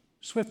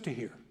swift to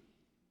hear,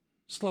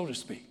 slow to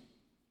speak,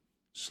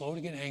 slow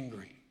to get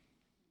angry.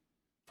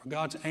 For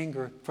God's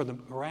anger, for the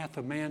wrath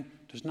of man,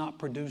 does not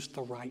produce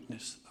the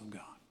rightness of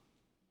God.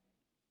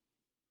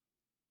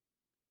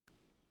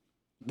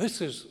 This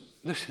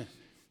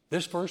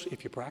verse,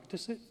 if you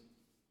practice it,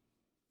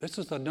 this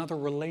is another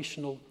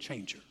relational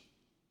changer.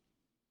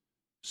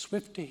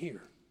 Swift to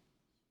hear.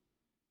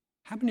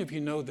 How many of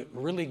you know that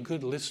really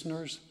good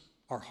listeners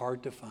are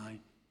hard to find?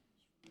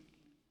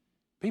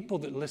 People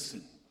that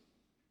listen,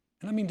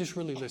 and I mean just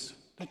really listen.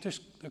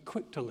 They're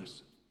quick to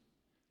listen.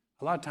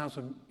 A lot of times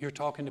when you're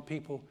talking to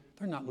people,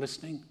 they're not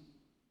listening.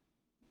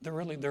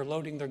 They're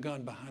loading their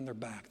gun behind their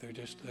back.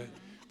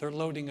 They're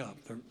loading up.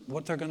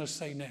 What they're going to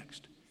say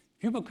next.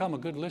 If you become a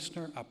good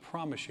listener, I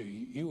promise you,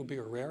 you will be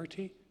a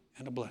rarity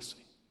and a blessing.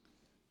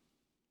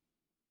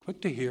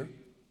 Quick to hear,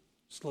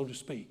 slow to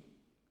speak.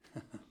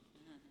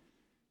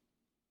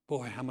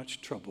 Boy, how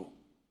much trouble.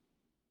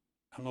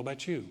 I don't know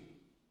about you,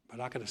 but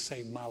I could have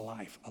saved my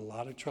life a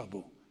lot of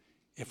trouble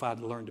if I'd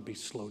learned to be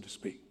slow to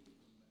speak.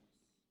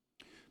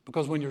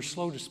 Because when you're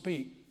slow to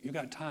speak, you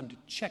got time to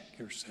check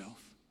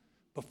yourself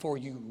before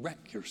you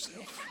wreck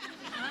yourself.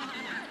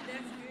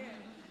 That's good.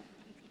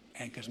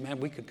 And because, man,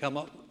 we could come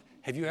up.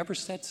 Have you ever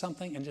said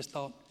something and just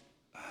thought,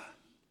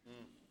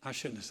 I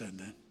shouldn't have said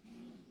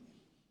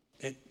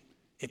that?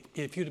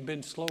 If you'd have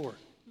been slower,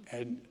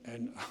 and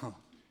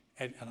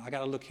I got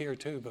to look here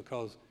too,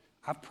 because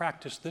I've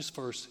practiced this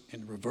verse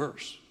in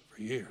reverse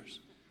for years.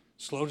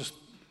 Slow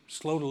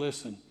to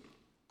listen,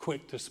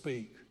 quick to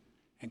speak,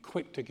 and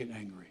quick to get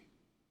angry.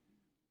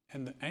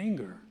 And the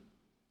anger,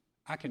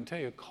 I can tell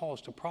you,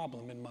 caused a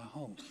problem in my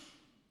home.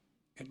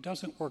 It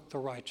doesn't work the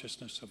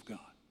righteousness of God.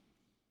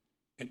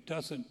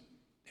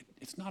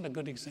 It's not a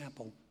good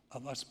example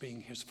of us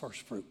being his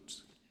first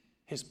fruits,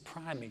 his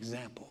prime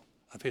example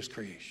of his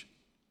creation.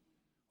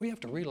 We have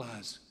to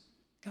realize,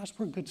 guys,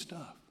 we're good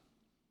stuff.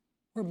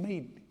 We're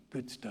made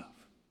good stuff.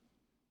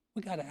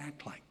 We got to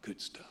act like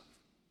good stuff.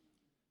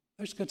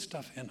 There's good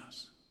stuff in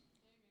us.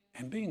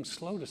 And being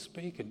slow to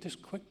speak and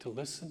just quick to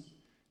listen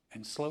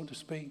and slow to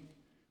speak.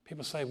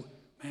 People say,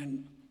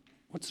 man,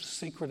 what's the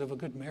secret of a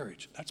good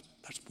marriage? That's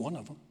one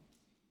of them.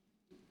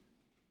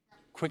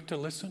 Quick to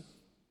listen,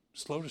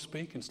 slow to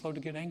speak, and slow to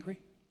get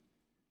angry.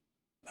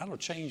 That'll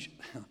change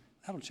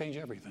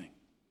everything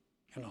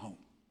in a home.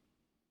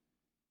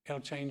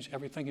 It'll change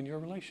everything in your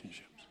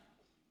relationships.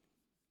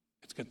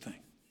 It's a good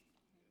thing.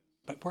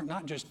 But we're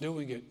not just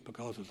doing it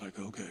because it's like,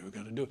 okay, we've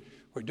got to do it.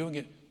 We're doing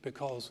it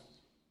because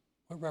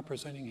we're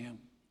representing him.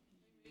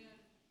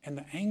 And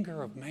the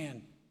anger of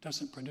man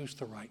doesn't produce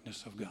the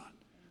rightness of God.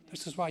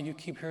 This is why you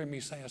keep hearing me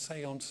say, I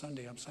say on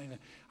Sunday,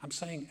 I'm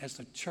saying as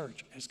the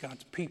church, as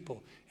God's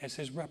people, as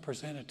his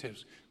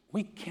representatives,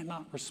 we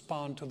cannot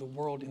respond to the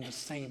world in the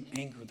same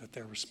anger that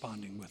they're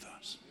responding with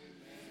us.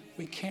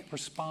 We can't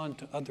respond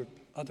to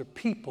other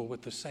people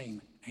with the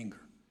same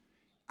anger.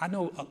 I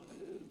know,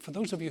 for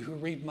those of you who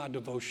read my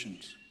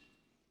devotions,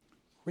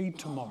 read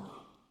tomorrow.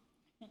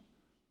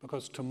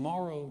 Because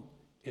tomorrow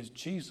is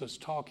Jesus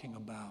talking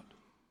about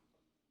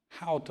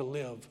how to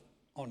live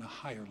on a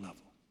higher level.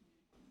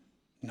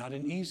 Not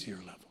an easier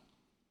level,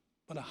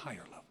 but a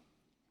higher level.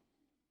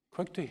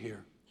 Quick to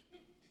hear,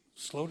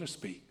 slow to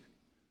speak,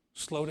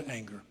 slow to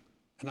anger.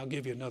 And I'll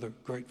give you another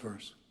great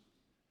verse.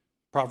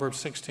 Proverbs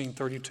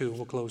 16:32,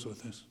 we'll close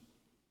with this.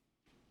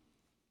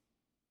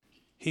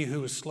 He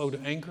who is slow to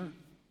anger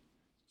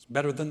is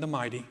better than the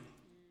mighty.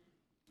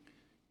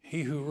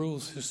 He who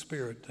rules his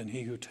spirit than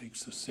he who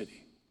takes the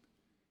city.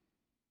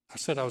 I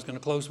said I was going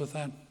to close with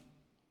that.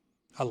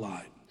 I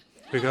lied.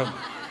 Here we go.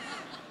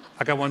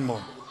 I got one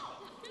more.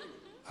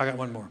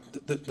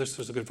 This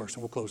is a good verse,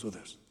 and we'll close with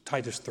this.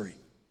 Titus 3.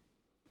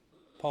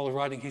 Paul is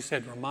writing, he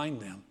said, remind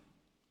them,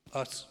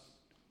 us,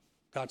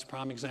 God's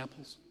prime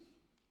examples,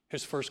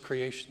 his first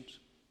creations,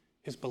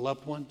 his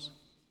beloved ones.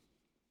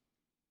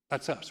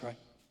 That's us, right?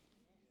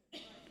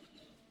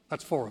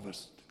 That's 4 of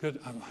us. Good.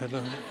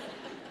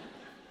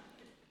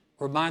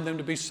 Remind them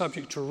to be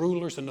subject to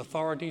rulers and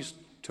authorities,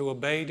 to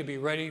obey, to be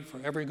ready for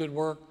every good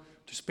work,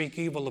 to speak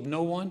evil of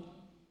no one,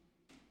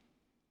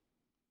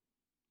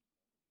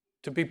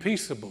 to be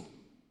peaceable,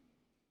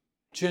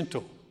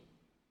 gentle,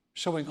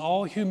 showing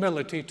all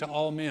humility to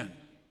all men.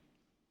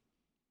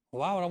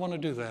 Why would I want to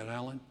do that,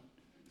 Alan?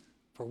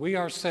 For we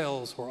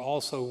ourselves were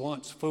also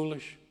once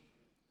foolish,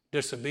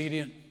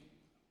 disobedient,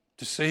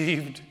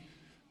 deceived,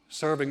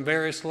 serving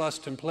various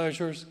lusts and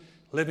pleasures,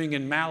 living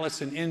in malice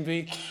and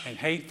envy, and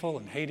hateful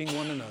and hating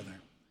one another.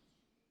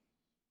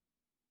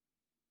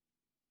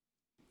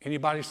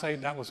 Anybody say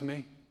that was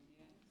me?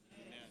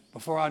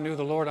 Before I knew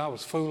the Lord, I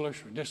was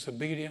foolish or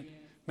disobedient.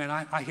 Man,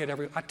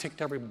 I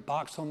ticked every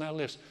box on that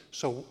list.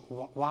 So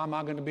why am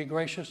I going to be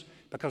gracious?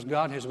 Because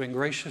God has been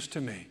gracious to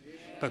me.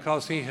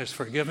 Because he has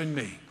forgiven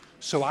me.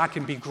 So I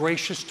can be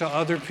gracious to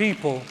other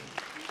people.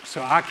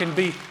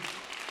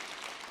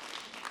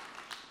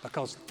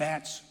 Because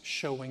that's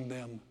showing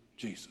them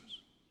Jesus.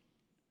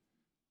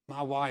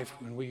 My wife,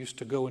 when we used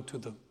to go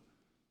into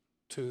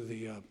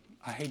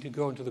I hate to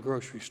go into the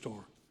grocery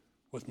store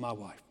with my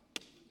wife.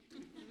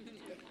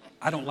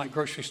 I don't like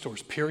grocery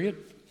stores, period.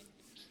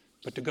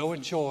 But to go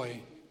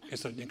enjoy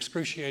is an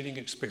excruciating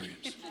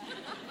experience.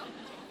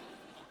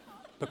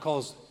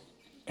 Because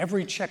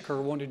every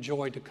checker wanted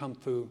Joy to come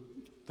through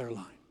their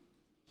line.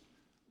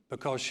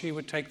 Because she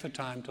would take the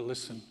time to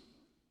listen,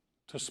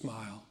 to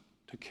smile,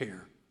 to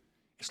care.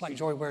 It's like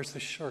Joy wears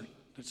this shirt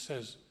that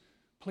says,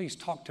 please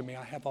talk to me,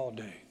 I have all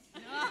day.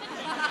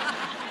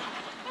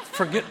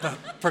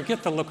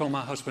 Forget the look on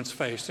my husband's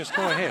face. Just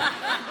go ahead.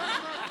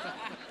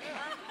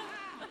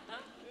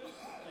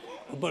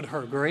 But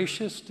her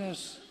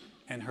graciousness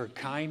and her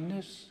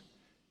kindness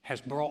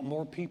has brought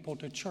more people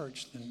to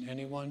church than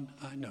anyone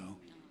I know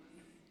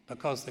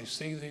because they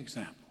see the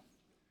example.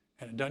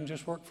 And it doesn't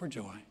just work for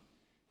Joy.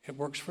 It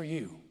works for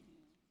you,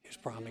 his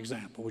prime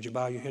example. Would you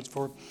bow your heads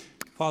for it?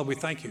 Father, we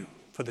thank you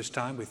for this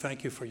time. We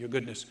thank you for your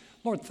goodness.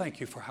 Lord, thank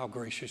you for how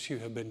gracious you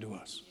have been to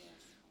us.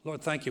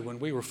 Lord, thank you. When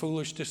we were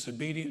foolish,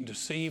 disobedient,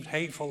 deceived,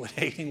 hateful, and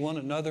hating one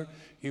another,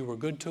 you were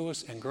good to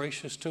us and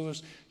gracious to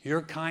us.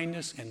 Your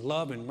kindness and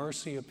love and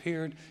mercy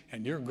appeared,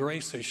 and your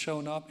grace has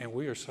shown up, and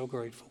we are so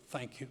grateful.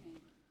 Thank you.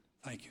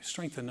 Thank you.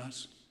 Strengthen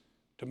us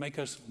to make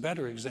us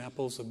better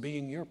examples of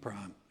being your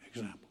prime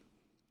example.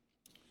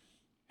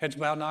 Heads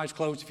bowed and eyes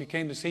closed. If you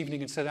came this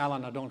evening and said,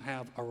 Alan, I don't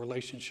have a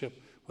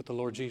relationship with the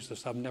Lord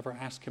Jesus. I've never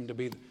asked him to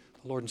be the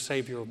Lord and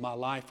Savior of my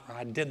life, or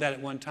I did that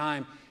at one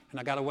time, and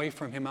I got away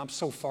from him. I'm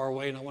so far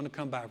away, and I want to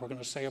come back. We're going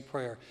to say a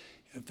prayer.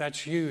 If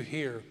that's you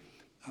here,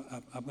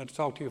 I'm going to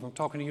talk to you. If I'm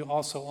talking to you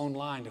also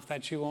online, if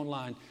that's you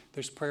online,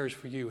 there's prayers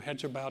for you.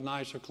 Heads are bowed and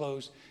eyes are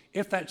closed.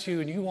 If that's you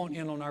and you want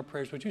in on our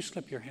prayers, would you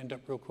slip your hand up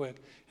real quick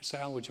and say,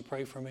 Alan, would you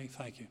pray for me?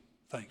 Thank you.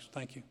 Thanks.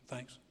 Thank you.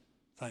 Thanks.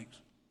 Thanks.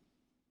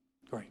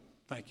 Great.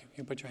 Thank you.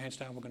 You put your hands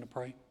down. We're going to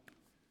pray.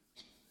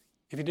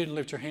 If you didn't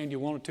lift your hand, you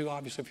wanted to.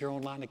 Obviously, if you're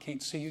online and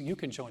can't see you, you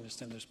can join us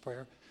in this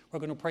prayer. We're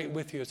going to pray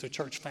with you as a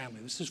church family.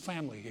 This is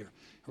family here.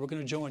 And we're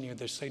going to join you in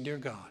this. Say, Dear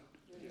God,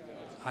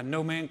 I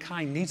know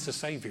mankind needs a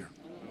Savior.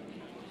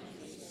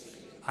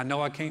 I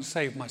know I can't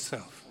save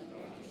myself.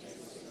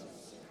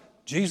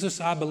 Jesus,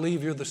 I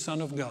believe you're the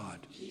Son of God.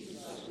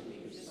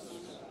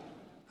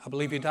 I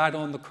believe you died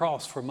on the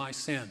cross for my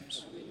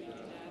sins.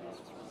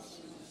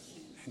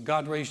 And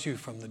God raised you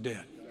from the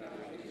dead.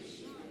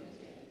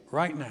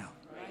 Right now,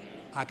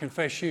 I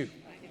confess you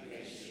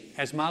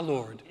as my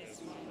Lord,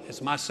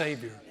 as my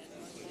Savior,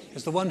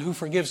 as the one who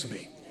forgives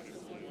me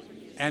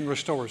and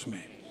restores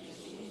me.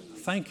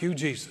 Thank you,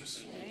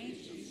 Jesus.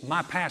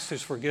 My past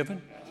is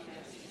forgiven.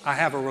 I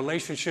have a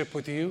relationship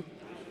with you.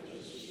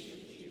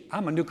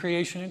 I'm a new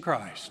creation in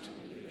Christ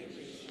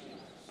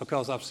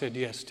because I've said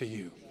yes to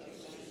you.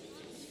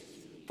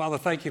 Father,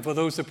 thank you for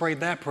those that prayed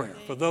that prayer,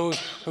 for those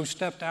who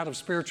stepped out of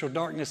spiritual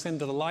darkness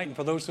into the light, and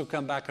for those who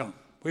come back home.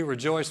 We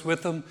rejoice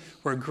with them.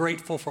 We're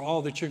grateful for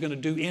all that you're going to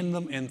do in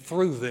them and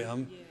through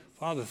them.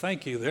 Father,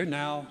 thank you. They're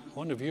now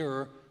one of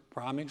your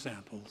prime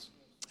examples.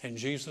 In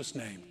Jesus'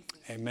 name,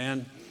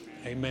 amen.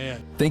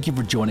 Amen. Thank you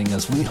for joining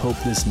us. We hope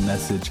this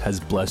message has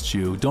blessed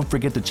you. Don't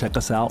forget to check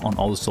us out on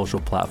all the social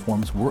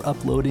platforms. We're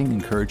uploading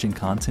encouraging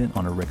content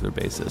on a regular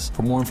basis.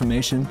 For more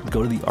information,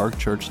 go to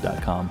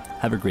thearkchurch.com.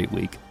 Have a great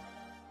week.